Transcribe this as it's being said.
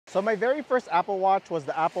So my very first Apple Watch was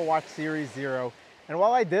the Apple Watch Series 0. And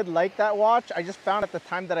while I did like that watch, I just found at the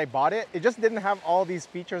time that I bought it, it just didn't have all these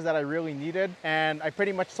features that I really needed. And I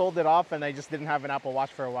pretty much sold it off and I just didn't have an Apple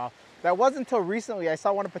Watch for a while. That wasn't until recently I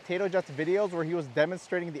saw one of Potato Jet's videos where he was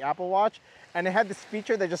demonstrating the Apple Watch and it had this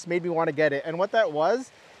feature that just made me want to get it. And what that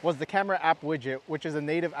was the camera app widget, which is a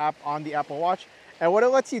native app on the Apple Watch. And what it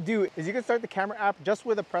lets you do is you can start the camera app just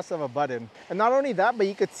with a press of a button. And not only that, but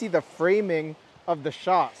you could see the framing of the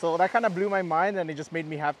shot. So that kind of blew my mind and it just made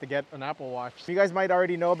me have to get an Apple Watch. You guys might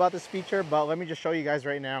already know about this feature, but let me just show you guys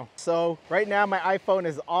right now. So right now my iPhone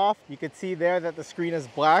is off. You can see there that the screen is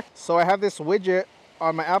black. So I have this widget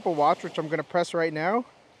on my Apple Watch, which I'm gonna press right now.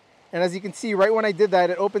 And as you can see, right when I did that,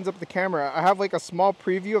 it opens up the camera. I have like a small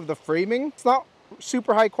preview of the framing. It's not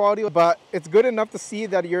super high quality, but it's good enough to see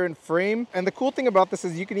that you're in frame. And the cool thing about this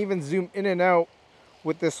is you can even zoom in and out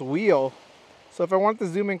with this wheel. So if I want to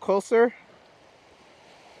zoom in closer,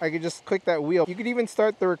 I could just click that wheel. You could even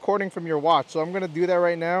start the recording from your watch. So I'm gonna do that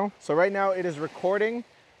right now. So right now it is recording.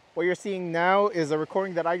 What you're seeing now is a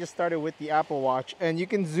recording that I just started with the Apple Watch. And you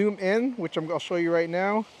can zoom in, which I'll show you right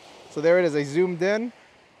now. So there it is, I zoomed in.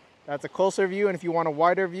 That's a closer view, and if you want a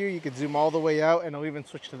wider view, you could zoom all the way out and it'll even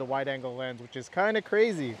switch to the wide angle lens, which is kind of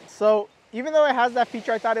crazy. So even though it has that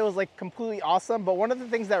feature, I thought it was like completely awesome, but one of the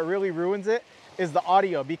things that really ruins it is the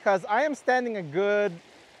audio, because I am standing a good,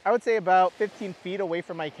 I would say about 15 feet away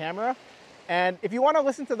from my camera. And if you want to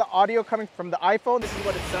listen to the audio coming from the iPhone, this is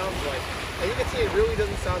what it sounds like. And you can see it really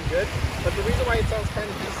doesn't sound good, but the reason why it sounds kind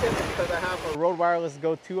of decent is because I have a Rode Wireless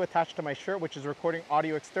Go 2 attached to my shirt, which is recording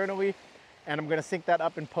audio externally. And I'm gonna sync that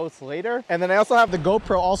up in post later. And then I also have the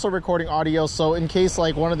GoPro also recording audio, so in case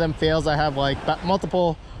like one of them fails, I have like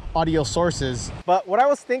multiple audio sources. But what I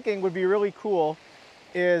was thinking would be really cool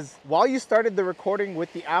is while you started the recording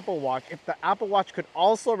with the Apple Watch, if the Apple Watch could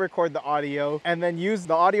also record the audio and then use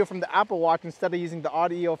the audio from the Apple Watch instead of using the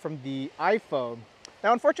audio from the iPhone.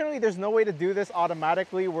 Now, unfortunately, there's no way to do this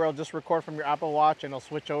automatically where it'll just record from your Apple Watch and it'll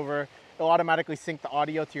switch over. It'll automatically sync the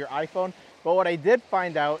audio to your iPhone. But what I did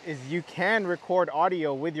find out is you can record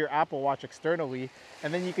audio with your Apple Watch externally,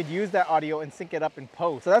 and then you could use that audio and sync it up in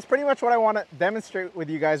post. So that's pretty much what I want to demonstrate with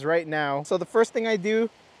you guys right now. So the first thing I do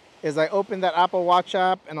is I open that Apple Watch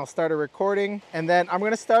app and I'll start a recording. And then I'm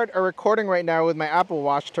going to start a recording right now with my Apple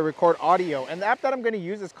Watch to record audio. And the app that I'm going to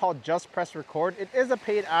use is called Just Press Record. It is a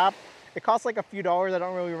paid app. It costs like a few dollars. I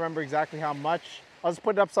don't really remember exactly how much. I'll just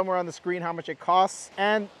put it up somewhere on the screen how much it costs.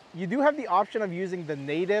 And you do have the option of using the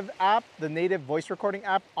native app, the native voice recording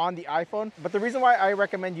app on the iPhone. But the reason why I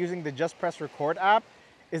recommend using the Just Press Record app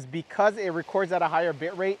is because it records at a higher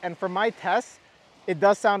bit rate. And for my tests, it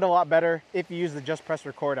does sound a lot better if you use the Just Press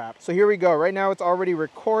Record app. So here we go. Right now it's already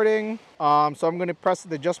recording. So I'm gonna press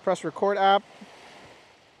the Just Press Record app.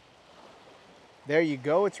 There you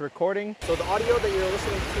go, it's recording. So the audio that you're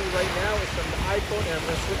listening to right now is from the iPhone, and I'm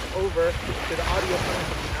gonna switch over to the audio coming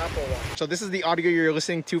from the Apple Watch. So this is the audio you're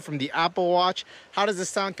listening to from the Apple Watch. How does this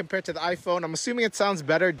sound compared to the iPhone? I'm assuming it sounds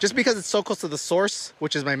better just because it's so close to the source,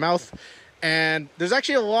 which is my mouth. And there's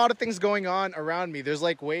actually a lot of things going on around me. There's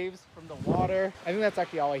like waves from the water. I think that's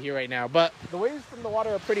actually all I hear right now, but the waves from the water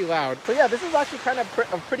are pretty loud. So yeah, this is actually kind of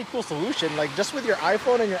a pretty cool solution. Like just with your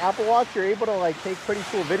iPhone and your Apple Watch, you're able to like take pretty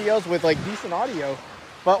cool videos with like decent audio.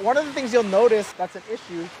 But one of the things you'll notice that's an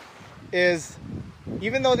issue is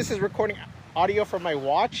even though this is recording audio from my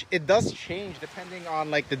watch, it does change depending on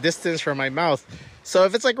like the distance from my mouth. So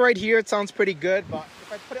if it's like right here, it sounds pretty good, but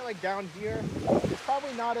if I put it like down here, it's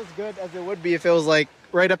probably not as good as it would be if it was like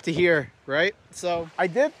right up to here, right? So I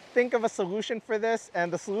did think of a solution for this,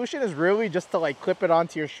 and the solution is really just to like clip it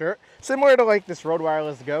onto your shirt, similar to like this Rode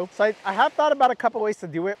Wireless Go. So I have thought about a couple ways to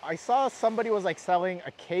do it. I saw somebody was like selling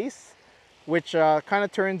a case which kind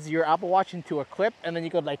of turns your Apple Watch into a clip, and then you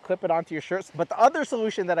could like clip it onto your shirts. But the other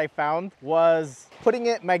solution that I found was putting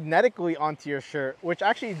it magnetically onto your shirt, which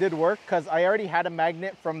actually did work because I already had a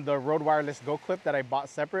magnet from the Rode Wireless Go clip that I bought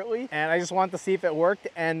separately, and I just wanted to see if it worked.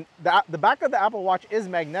 And the back of the Apple Watch is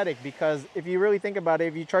magnetic because if you really think about it,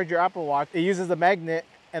 if you charge your Apple Watch, it uses a magnet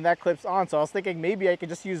and that clips on. So I was thinking maybe I could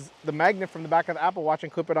just use the magnet from the back of the Apple Watch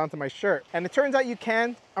and clip it onto my shirt. And it turns out you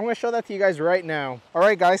can. I'm gonna show that to you guys right now. All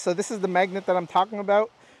right guys, so this is the magnet that I'm talking about.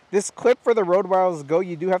 This clip for the Rode Wireless Go,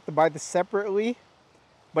 you do have to buy this separately,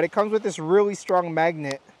 but it comes with this really strong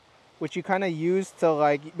magnet, which you kind of use to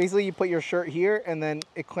like, basically you put your shirt here and then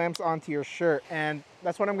it clamps onto your shirt. And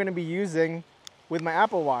that's what I'm gonna be using with my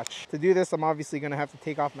Apple Watch. To do this, I'm obviously gonna have to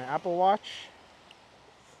take off my Apple Watch.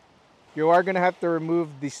 You are going to have to remove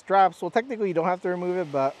the straps. Well, technically you don't have to remove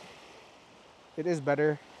it, but it is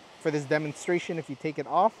better for this demonstration if you take it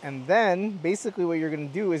off. And then basically what you're going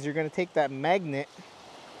to do is you're going to take that magnet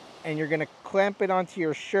and you're gonna clamp it onto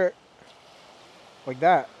your shirt like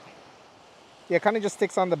that. Yeah, it kind of just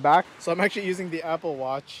sticks on the back. So I'm actually using the Apple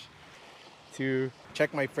Watch to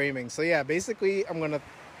check my framing. So yeah, basically I'm gonna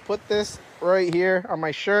put this right here on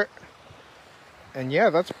my shirt, and yeah,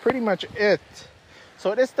 that's pretty much it.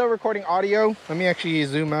 So it is still recording audio. Let me actually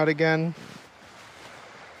zoom out again.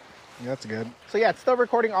 That's good. So yeah, it's still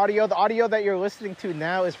recording audio. The audio that you're listening to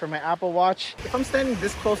now is from my Apple Watch. If I'm standing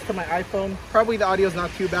this close to my iPhone, probably the audio is not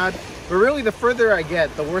too bad, but really the further I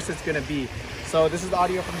get, the worse it's gonna be. So this is the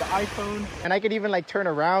audio from the iPhone, and I could even like turn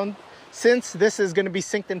around. Since this is gonna be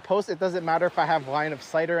synced in post, it doesn't matter if I have line of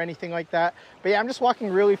sight or anything like that. But yeah, I'm just walking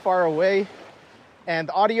really far away, and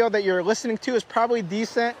the audio that you're listening to is probably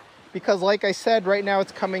decent because like I said, right now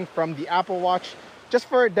it's coming from the Apple Watch. Just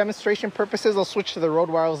for demonstration purposes, I'll switch to the Rode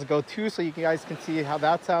Wireless Go 2 so you guys can see how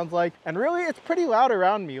that sounds like. And really, it's pretty loud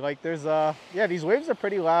around me. Like there's, yeah, these waves are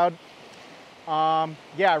pretty loud.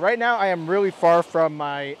 Yeah, right now I am really far from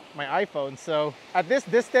my iPhone. So at this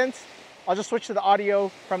distance, I'll just switch to the audio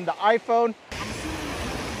from the iPhone.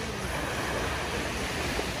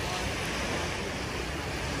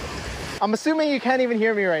 I'm assuming you can't even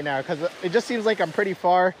hear me right now because it just seems like I'm pretty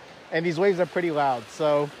far. And these waves are pretty loud.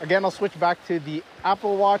 So again, I'll switch back to the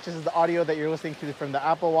Apple Watch. This is the audio that you're listening to from the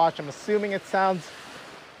Apple Watch. I'm assuming it sounds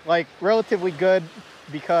like relatively good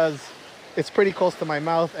because it's pretty close to my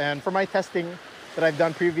mouth. And for my testing that I've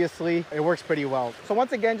done previously, it works pretty well. So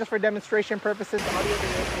once again, just for demonstration purposes, the audio that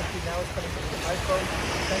you're listening to now is coming from the iPhone.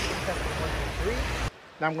 Testing 1, 2, 3.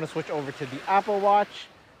 Now I'm gonna switch over to the Apple Watch.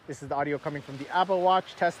 This is the audio coming from the Apple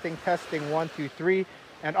Watch. Testing 1, 2, 3.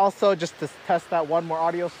 And also, just to test that one more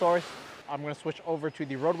audio source, I'm going to switch over to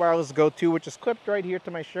the Rode Wireless Go 2, which is clipped right here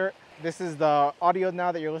to my shirt. This is the audio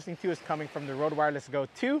now that you're listening to is coming from the Rode Wireless Go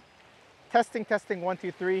 2. Testing 1,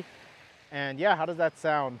 2, 3. And yeah, how does that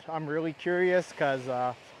sound? I'm really curious because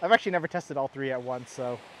I've actually never tested all three at once,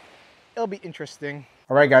 so it'll be interesting.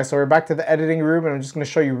 All right, guys, so we're back to the editing room, and I'm just going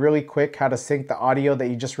to show you really quick how to sync the audio that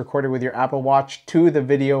you just recorded with your Apple Watch to the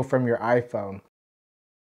video from your iPhone.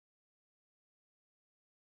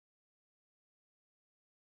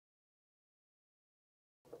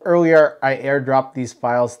 Earlier, I airdropped these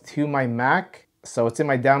files to my Mac, so it's in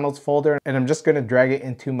my downloads folder, and I'm just gonna drag it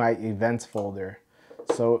into my events folder.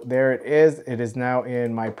 So there it is now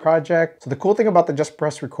in my project. So the cool thing about the Just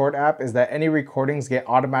Press Record app is that any recordings get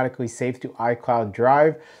automatically saved to iCloud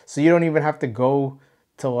Drive, so you don't even have to go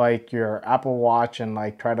to like your Apple Watch and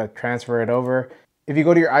like try to transfer it over. If you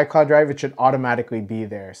go to your iCloud Drive, it should automatically be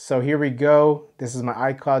there. So here we go. This is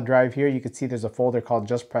my iCloud Drive here. You can see there's a folder called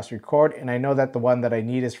Just Press Record, and I know that the one that I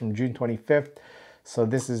need is from June 25th. So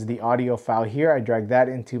this is the audio file here. I drag that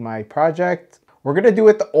into my project. We're gonna do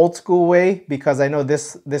it the old school way because I know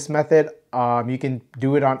this method, you can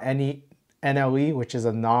do it on any NLE, which is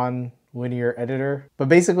a non-linear editor. But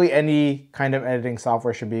basically any kind of editing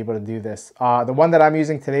software should be able to do this. The one that I'm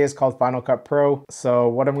using today is called Final Cut Pro. So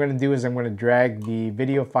what I'm gonna do is I'm gonna drag the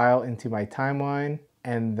video file into my timeline.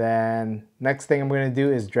 And then next thing I'm gonna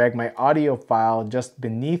do is drag my audio file just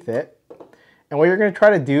beneath it. And what you're gonna try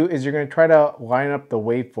to do is you're gonna try to line up the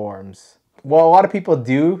waveforms. What a lot of people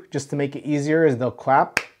do, just to make it easier, is they'll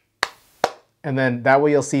clap. And then that way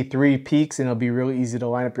you'll see 3 peaks and it'll be really easy to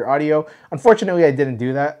line up your audio. Unfortunately, I didn't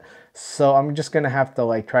do that. So I'm just gonna have to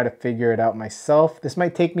like try to figure it out myself. This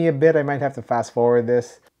might take me a bit. I might have to fast forward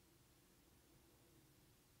this.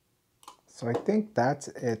 So I think that's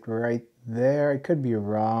it right there. I could be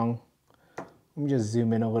wrong. Let me just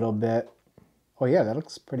zoom in a little bit. Oh yeah, that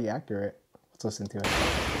looks pretty accurate. Let's listen to it.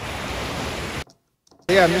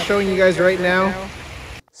 Yeah, I'm just showing you guys right now.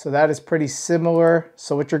 So that is pretty similar.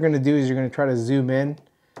 So what you're gonna do is you're gonna try to zoom in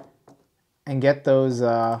and get those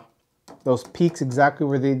peaks exactly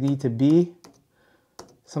where they need to be.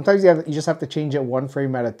 Sometimes you just have to change it 1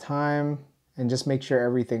 frame at a time and just make sure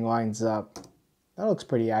everything lines up. That looks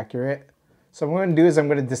pretty accurate. So what I'm gonna do is I'm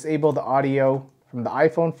gonna disable the audio from the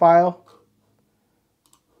iPhone file.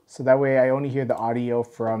 So that way I only hear the audio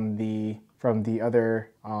from the other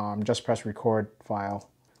Just Press Record file.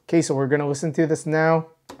 Okay, so we're gonna listen to this now.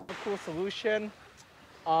 A cool solution.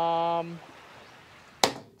 So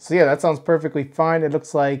yeah, that sounds perfectly fine. It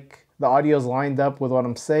looks like the audio's lined up with what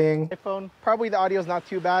I'm saying. iPhone, probably the audio's not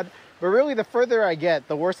too bad, but really the further I get,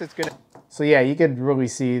 the worse it's gonna. So yeah, you could really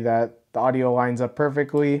see that the audio lines up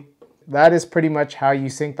perfectly. That is pretty much how you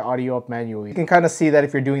sync the audio up manually. You can kind of see that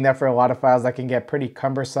if you're doing that for a lot of files, that can get pretty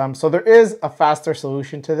cumbersome. So there is a faster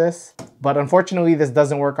solution to this, but unfortunately this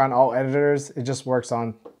doesn't work on all editors. It just works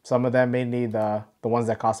on some of them, mainly the ones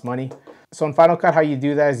that cost money. So in Final Cut, how you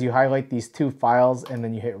do that is you highlight these 2 files and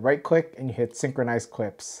then you hit right click and you hit synchronize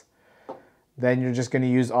clips. Then you're just going to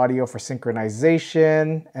use audio for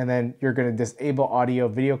synchronization, and then you're going to disable audio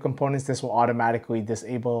video components. This will automatically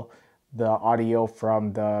disable the audio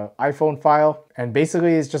from the iPhone file, and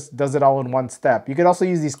basically it just does it all in one step. You could also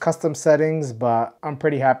use these custom settings, but I'm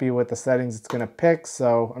pretty happy with the settings it's gonna pick,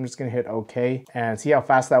 so I'm just gonna hit OK and see how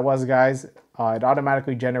fast that was, guys. It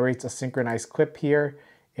automatically generates a synchronized clip here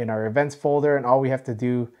in our events folder, and all we have to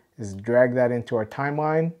do is drag that into our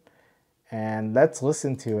timeline, and let's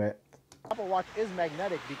listen to it. Apple Watch is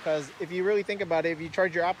magnetic because if you really think about it, if you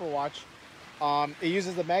charge your Apple Watch, it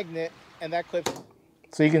uses a magnet and that clip.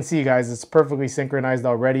 So you can see, guys, it's perfectly synchronized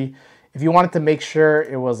already. If you wanted to make sure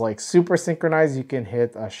it was like super synchronized, you can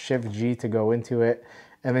hit a Shift G to go into it.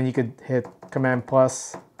 And then you could hit Command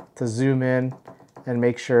Plus to zoom in and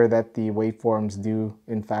make sure that the waveforms do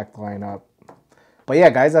in fact line up. But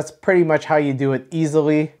yeah, guys, that's pretty much how you do it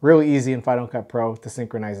easily, really easy in Final Cut Pro to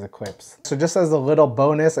synchronize the clips. So just as a little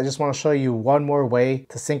bonus, I just want to show you one more way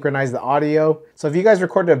to synchronize the audio. So if you guys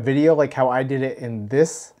recorded a video like how I did it in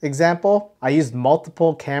this example, I used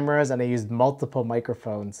multiple cameras and I used multiple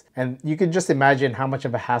microphones. And you can just imagine how much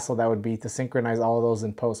of a hassle that would be to synchronize all of those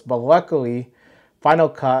in post. But luckily, Final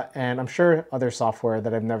Cut, and I'm sure other software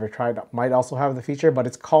that I've never tried might also have the feature, but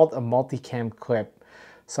it's called a Multicam Clip.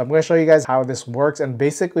 So I'm going to show you guys how this works, and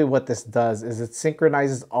basically what this does is it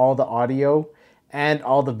synchronizes all the audio and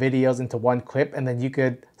all the videos into one clip, and then you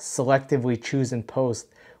could selectively choose in post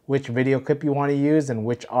which video clip you want to use and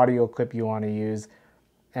which audio clip you want to use,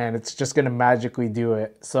 and it's just going to magically do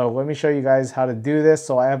it. So let me show you guys how to do this.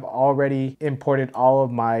 So I have already imported all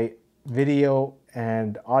of my video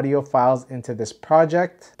and audio files into this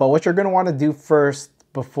project, but what you're going to want to do first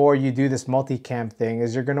before you do this multicam thing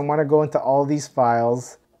is you're going to want to go into all these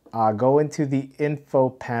files, go into the info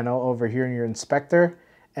panel over here in your inspector,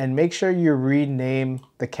 and make sure you rename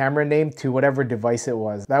the camera name to whatever device it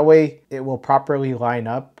was. That way it will properly line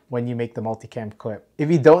up when you make the multicam clip.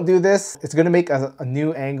 If you don't do this, it's going to make a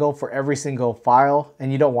new angle for every single file,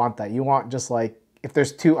 and you don't want that. You want just like, if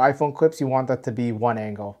there's 2 iPhone clips, you want that to be one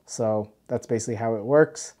angle. So that's basically how it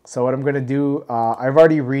works. So what I'm gonna do, I've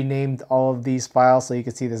already renamed all of these files. So you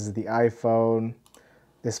can see this is the iPhone.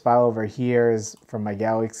 This file over here is from my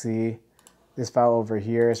Galaxy. This file over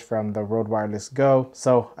here is from the Rode Wireless Go.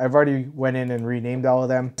 So I've already went in and renamed all of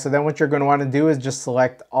them. So then what you're gonna wanna do is just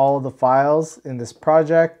select all of the files in this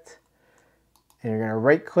project, and you're gonna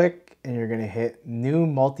right click and you're gonna hit New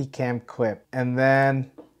Multicam Clip. And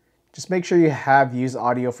then just make sure you have use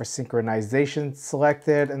audio for synchronization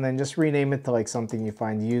selected, and then just rename it to like something you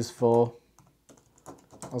find useful.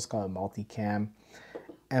 Let's call it multicam.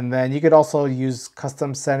 And then you could also use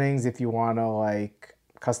custom settings if you want to like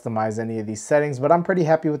customize any of these settings, but I'm pretty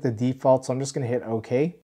happy with the default, so I'm just going to hit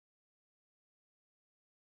OK.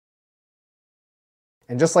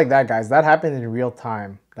 And just like that, guys, that happened in real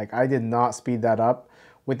time. Like, I did not speed that up.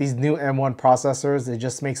 With these new M1 processors, it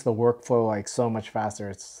just makes the workflow like so much faster.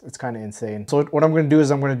 It's kind of insane. So what I'm going to do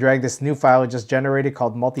is I'm going to drag this new file it just generated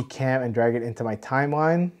called multicam and drag it into my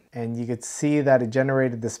timeline. And you could see that it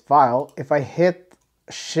generated this file. If I hit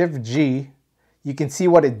Shift G, you can see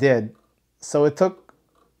what it did. So it took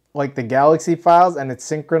like the Galaxy files and it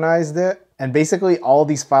synchronized it. And basically all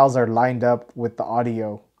these files are lined up with the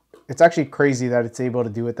audio. It's actually crazy that it's able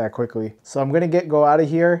to do it that quickly. So I'm going to go out of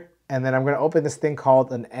here. And then I'm going to open this thing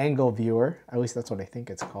called an angle viewer. At least that's what I think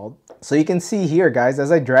it's called. So you can see here, guys,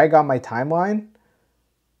 as I drag on my timeline,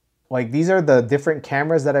 like these are the different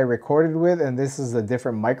cameras that I recorded with, and this is the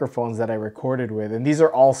different microphones that I recorded with. And these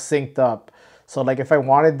are all synced up. So like if I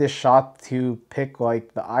wanted this shot to pick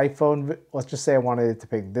like the iPhone, let's just say I wanted it to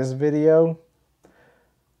pick this video.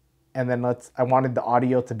 And then I wanted the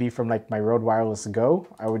audio to be from like my Rode Wireless Go.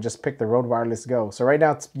 I would just pick the Rode Wireless Go. So right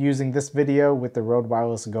now it's using this video with the Rode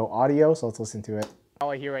Wireless Go audio. So let's listen to it.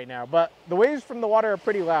 All I hear right now, but the waves from the water are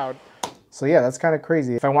pretty loud. So yeah, that's kind of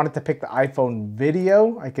crazy. If I wanted to pick the iPhone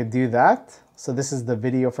video, I could do that. So this is the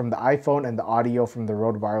video from the iPhone and the audio from the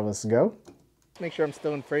Rode Wireless Go. Make sure I'm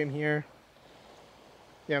still in frame here.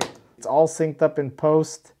 Yeah, it's all synced up in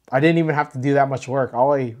post. I didn't even have to do that much work.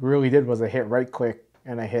 All I really did was I hit right click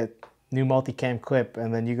and I hit New Multicam Clip,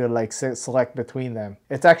 and then you could like select between them.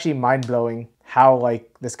 It's actually mind-blowing how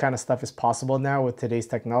like this kind of stuff is possible now with today's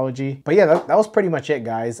technology. But yeah, that was pretty much it,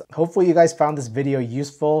 guys. Hopefully you guys found this video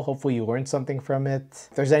useful. Hopefully you learned something from it.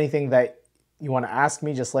 If there's anything that you want to ask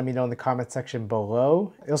me, just let me know in the comment section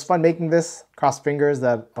below. It was fun making this. Cross fingers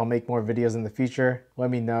that I'll make more videos in the future. Let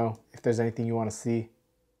me know if there's anything you want to see.